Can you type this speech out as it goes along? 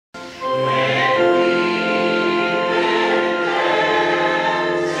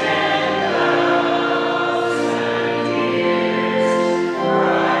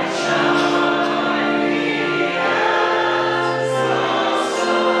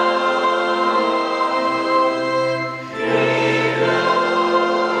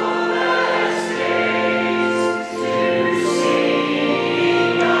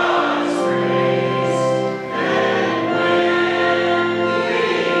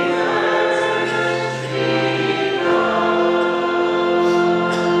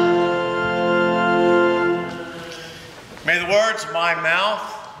words of my mouth,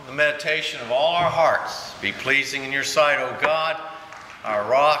 the meditation of all our hearts be pleasing in your sight, O God, our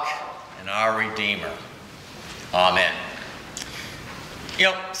rock and our Redeemer. Amen. You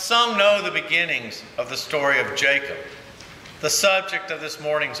know, some know the beginnings of the story of Jacob, the subject of this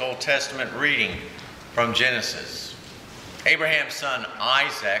morning's Old Testament reading from Genesis. Abraham's son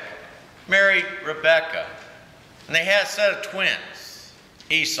Isaac married Rebekah, and they had a set of twins,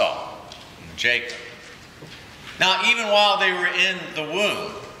 Esau and Jacob. Now, even while they were in the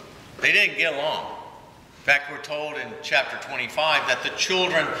womb, they didn't get along. In fact, we're told in chapter 25 that the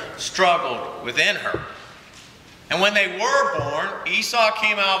children struggled within her. And when they were born, Esau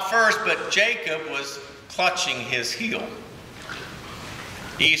came out first, but Jacob was clutching his heel.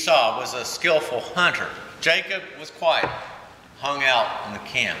 Esau was a skillful hunter. Jacob was quiet, hung out in the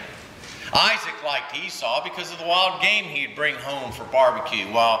camp. Isaac liked Esau because of the wild game he'd bring home for barbecue,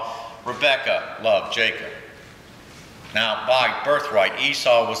 while Rebekah loved Jacob. Now, by birthright,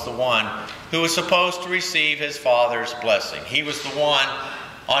 Esau was the one who was supposed to receive his father's blessing. He was the one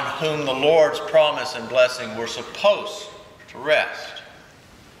on whom the Lord's promise and blessing were supposed to rest.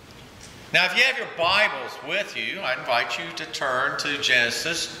 Now, if you have your Bibles with you, I invite you to turn to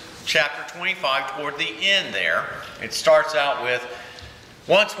Genesis chapter 25 toward the end there. It starts out with,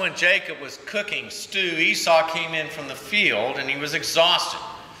 once when Jacob was cooking stew, Esau came in from the field and he was exhausted.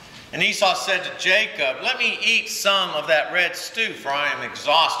 And Esau said to Jacob, "Let me eat some of that red stew, for I am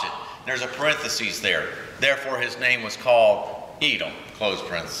exhausted." There's a parenthesis there. Therefore his name was called Edom, close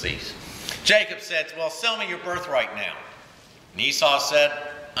parentheses. Jacob said, "Well, sell me your birthright now." And Esau said,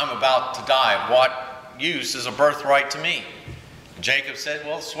 "I'm about to die. Of what use is a birthright to me?" And Jacob said,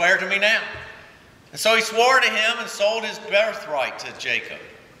 "Well, swear to me now." And so he swore to him and sold his birthright to Jacob.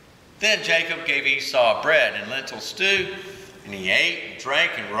 Then Jacob gave Esau bread and lentil stew, and he ate and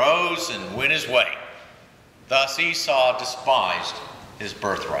drank and rose and went his way. Thus Esau despised his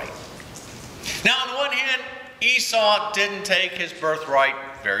birthright. Now, on the one hand, Esau didn't take his birthright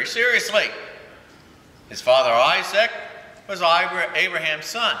very seriously. His father Isaac was Abraham's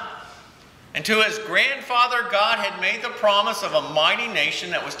son. And to his grandfather, God had made the promise of a mighty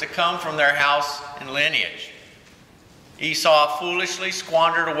nation that was to come from their house and lineage. Esau foolishly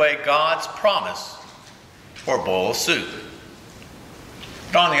squandered away God's promise for a bowl of soup.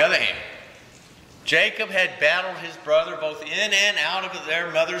 But on the other hand, Jacob had battled his brother both in and out of their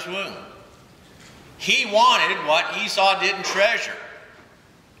mother's womb. He wanted what Esau didn't treasure,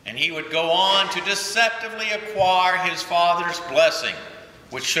 and he would go on to deceptively acquire his father's blessing,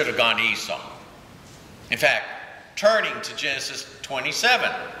 which should have gone to Esau. In fact, turning to Genesis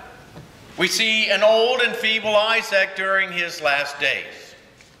 27, we see an old and feeble Isaac during his last days.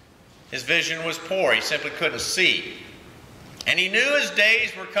 His vision was poor. He simply couldn't see. And he knew his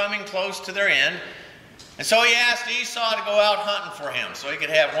days were coming close to their end. And so he asked Esau to go out hunting for him so he could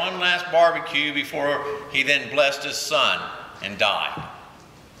have one last barbecue before he then blessed his son and died.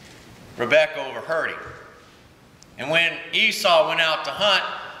 Rebekah overheard him. And when Esau went out to hunt,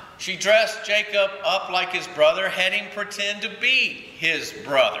 she dressed Jacob up like his brother, had him pretend to be his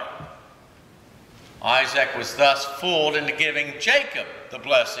brother. Isaac was thus fooled into giving Jacob the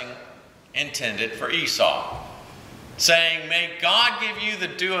blessing intended for Esau, saying, "May God give you the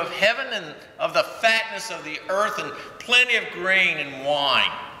dew of heaven and of the fatness of the earth and plenty of grain and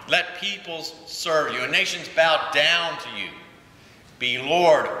wine. Let peoples serve you and nations bow down to you. Be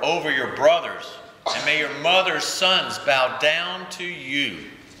Lord over your brothers, and may your mother's sons bow down to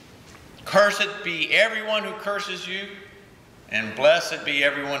you. Cursed be everyone who curses you, and blessed be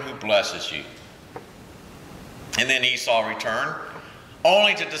everyone who blesses you." And then Esau returned,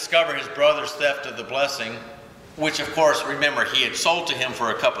 only to discover his brother's theft of the blessing, which, of course, remember, he had sold to him for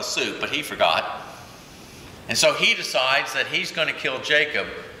a cup of soup, but he forgot. And so he decides that he's going to kill Jacob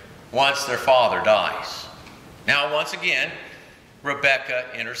once their father dies. Now, once again,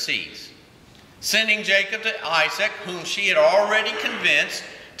 Rebekah intercedes, sending Jacob to Isaac, whom she had already convinced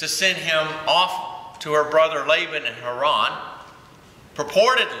to send him off to her brother Laban in Haran,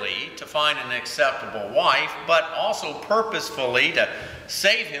 purportedly to find an acceptable wife, but also purposefully to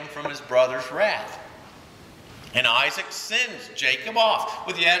save him from his brother's wrath. And Isaac sends Jacob off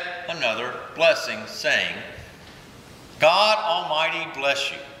with yet another blessing, saying, "God Almighty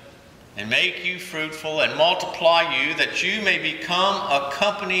bless you, and make you fruitful, and multiply you, that you may become a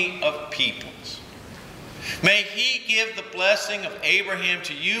company of peoples. May he give the blessing of Abraham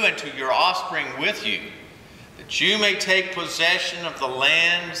to you and to your offspring with you, that you may take possession of the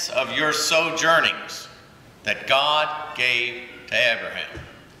lands of your sojournings that God gave to Abraham."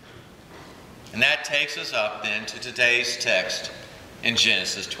 And that takes us up then to today's text in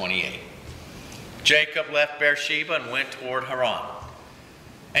Genesis 28. Jacob left Beersheba and went toward Haran.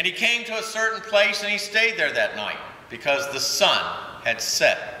 And he came to a certain place, and he stayed there that night, because the sun had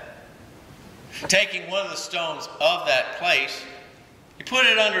set. Taking one of the stones of that place, he put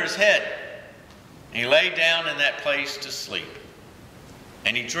it under his head, and he lay down in that place to sleep.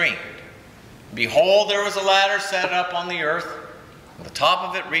 And he dreamed. Behold, there was a ladder set up on the earth, and the top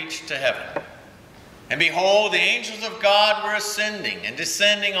of it reached to heaven. And behold, the angels of God were ascending and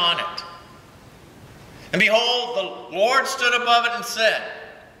descending on it. And behold, the Lord stood above it and said,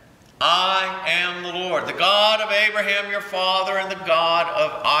 I am the Lord, the God of Abraham your father, and the God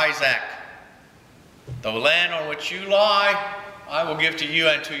of Isaac. The land on which you lie, I will give to you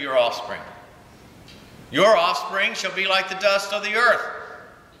and to your offspring. Your offspring shall be like the dust of the earth,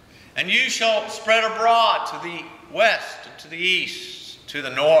 and you shall spread abroad to the west, and to the east, to the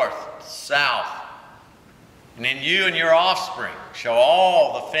north, the south. And in you and your offspring shall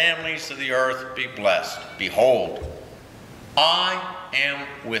all the families of the earth be blessed. Behold, I am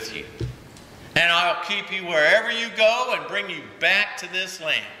with you, and I'll keep you wherever you go and bring you back to this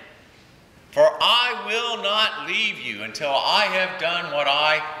land. For I will not leave you until I have done what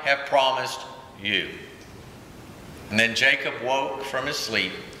I have promised you. And then Jacob woke from his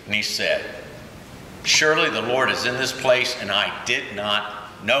sleep, and he said, Surely the Lord is in this place, and I did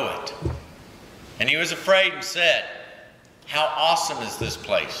not know it. And he was afraid and said, How awesome is this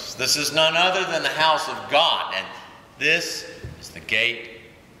place! This is none other than the house of God, and this is the gate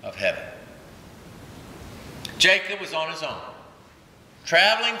of heaven. Jacob was on his own,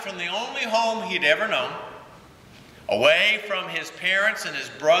 traveling from the only home he had ever known, away from his parents and his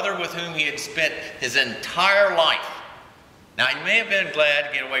brother with whom he had spent his entire life. Now, he may have been glad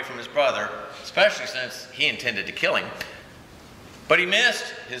to get away from his brother, especially since he intended to kill him, but he missed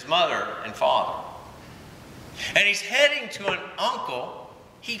his mother and father. And he's heading to an uncle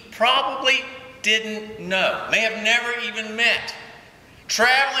he probably didn't know, may have never even met,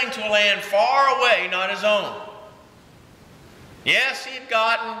 traveling to a land far away, not his own. Yes, he had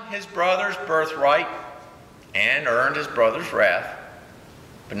gotten his brother's birthright and earned his brother's wrath,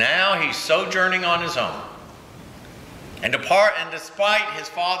 but now he's sojourning on his own. And despite his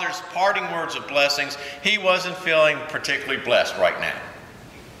father's parting words of blessings, he wasn't feeling particularly blessed right now.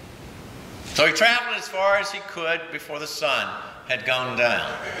 So he traveled as far as he could before the sun had gone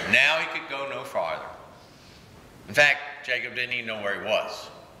down. Now he could go no farther. In fact, Jacob didn't even know where he was.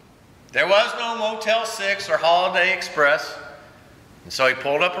 There was no Motel 6 or Holiday Express, and so he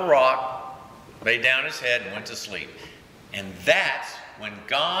pulled up a rock, laid down his head, and went to sleep. And that's when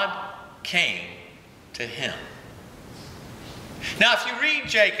God came to him. Now, if you read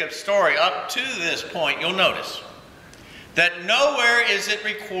Jacob's story up to this point, you'll notice that nowhere is it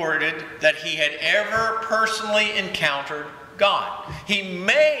recorded that he had ever personally encountered God. He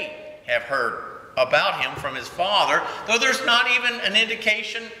may have heard about him from his father, though there's not even an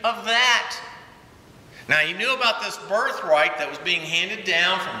indication of that. Now, he knew about this birthright that was being handed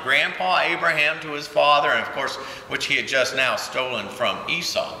down from Grandpa Abraham to his father, and of course, which he had just now stolen from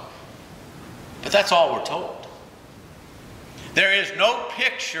Esau. But that's all we're told. There is no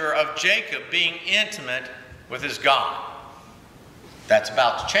picture of Jacob being intimate with his God. That's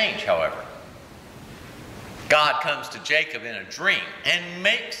about to change, however. God comes to Jacob in a dream and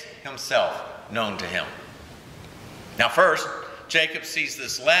makes himself known to him. Now first, Jacob sees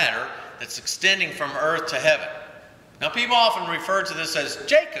this ladder that's extending from earth to heaven. Now people often refer to this as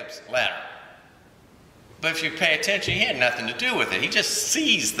Jacob's ladder. But if you pay attention, he had nothing to do with it. He just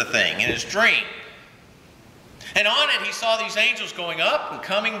sees the thing in his dream. And on it he saw these angels going up and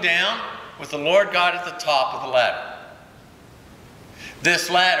coming down with the Lord God at the top of the ladder.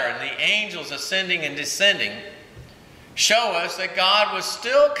 This ladder and the angels ascending and descending show us that God was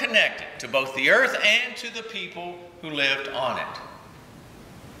still connected to both the earth and to the people who lived on it.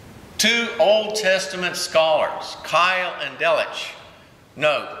 Two Old Testament scholars, Kyle and Delich,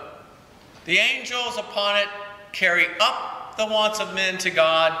 note, the angels upon it carry up the wants of men to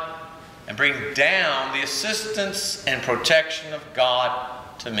God and bring down the assistance and protection of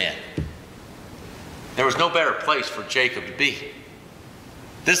God to men. There was no better place for Jacob to be.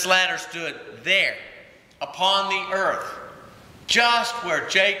 This ladder stood there upon the earth, just where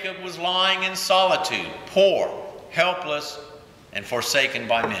Jacob was lying in solitude, poor, helpless, and forsaken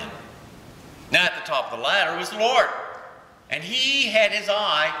by men. Now at the top of the ladder was the Lord, and he had his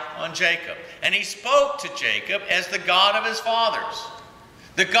eye on Jacob, and he spoke to Jacob as the God of his fathers,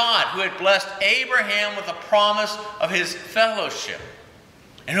 the God who had blessed Abraham with a promise of his fellowship,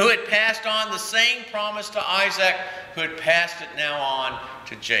 and who had passed on the same promise to Isaac, who had passed it now on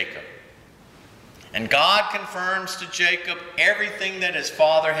to Jacob. And God confirms to Jacob everything that his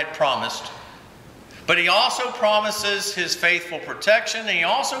father had promised But he also promises his faithful protection, and he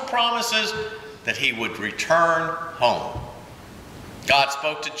also promises that he would return home. God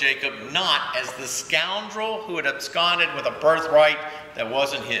spoke to Jacob not as the scoundrel who had absconded with a birthright that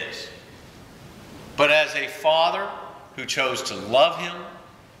wasn't his, but as a father who chose to love him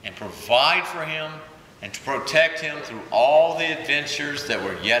and provide for him and to protect him through all the adventures that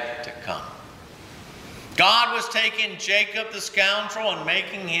were yet to come. God was taking Jacob the scoundrel and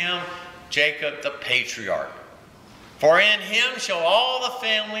making him Jacob the patriarch. For in him shall all the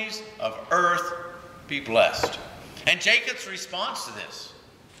families of earth be blessed. And Jacob's response to this,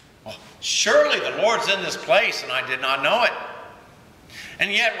 well, surely the Lord's in this place and I did not know it.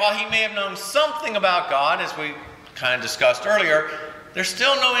 And yet, while he may have known something about God, as we kind of discussed earlier, there's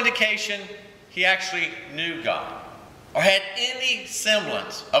still no indication he actually knew God or had any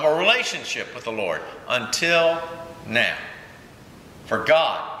semblance of a relationship with the Lord until now. For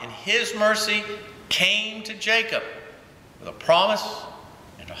God, in his mercy, came to Jacob with a promise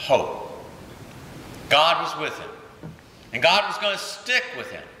and a hope. God was with him, and God was going to stick with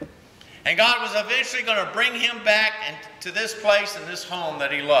him, and God was eventually going to bring him back to this place and this home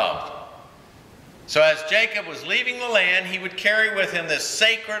that he loved. So as Jacob was leaving the land, he would carry with him this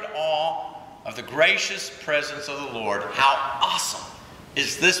sacred awe of the gracious presence of the Lord. How awesome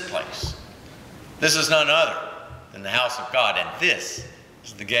is this place? This is none other than the house of God, and this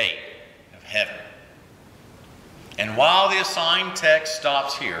is the gate of heaven. And while the assigned text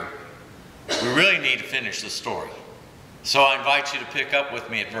stops here, we really need to finish the story. So I invite you to pick up with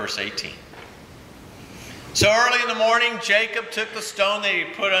me at verse 18. So early in the morning, Jacob took the stone that he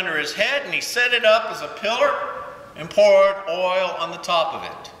had put under his head, and he set it up as a pillar and poured oil on the top of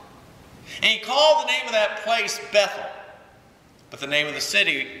it. And he called the name of that place Bethel, but the name of the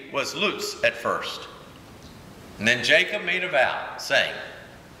city was Luz at first. And then Jacob made a vow, saying,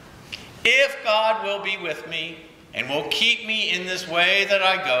 if God will be with me and will keep me in this way that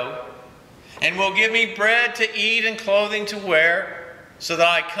I go, and will give me bread to eat and clothing to wear, so that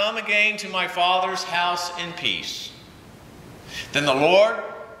I come again to my father's house in peace, then the Lord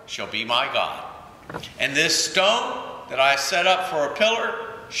shall be my God. And this stone that I set up for a pillar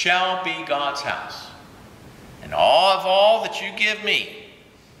shall be God's house. And all that you give me,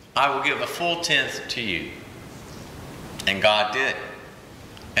 I will give a full tenth to you. And God did.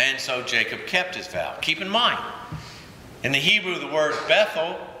 And so Jacob kept his vow. Keep in mind, in the Hebrew, the word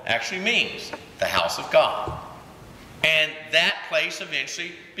Bethel actually means the house of God. And that place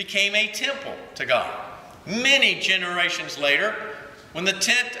eventually became a temple to God. Many generations later, when the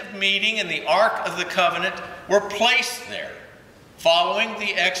tent of meeting and the ark of the covenant were placed there, following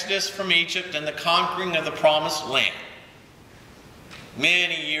the exodus from Egypt and the conquering of the promised land.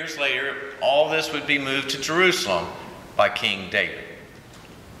 Many years later, all this would be moved to Jerusalem by King David.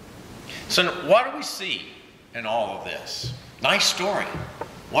 So what do we see in all of this? Nice story.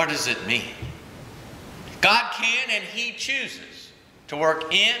 What does it mean? God can and he chooses to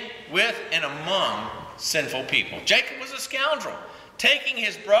work in, with, and among sinful people. Jacob was a scoundrel, taking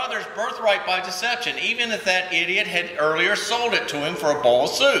his brother's birthright by deception, even if that idiot had earlier sold it to him for a bowl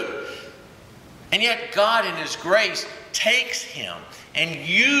of soup. And yet God in his grace takes him and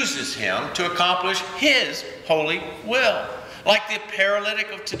uses him to accomplish his holy will. Like the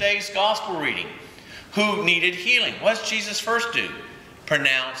paralytic of today's gospel reading, who needed healing. What does Jesus first do?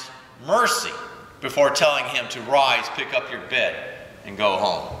 Pronounce mercy before telling him to rise, pick up your bed, and go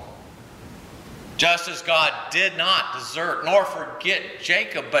home. Just as God did not desert nor forget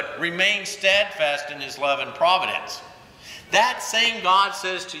Jacob, but remained steadfast in his love and providence, that same God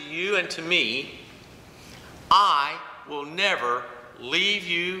says to you and to me, I will never leave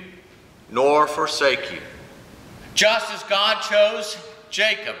you nor forsake you. Just as God chose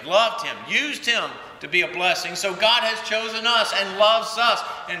Jacob, loved him, used him to be a blessing, so God has chosen us and loves us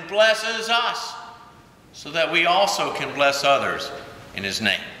and blesses us, so that we also can bless others in his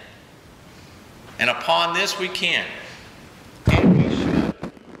name. And upon this we can, and we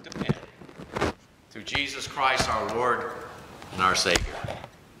should depend, through Jesus Christ our Lord and our Savior.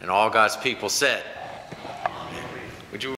 And all God's people said,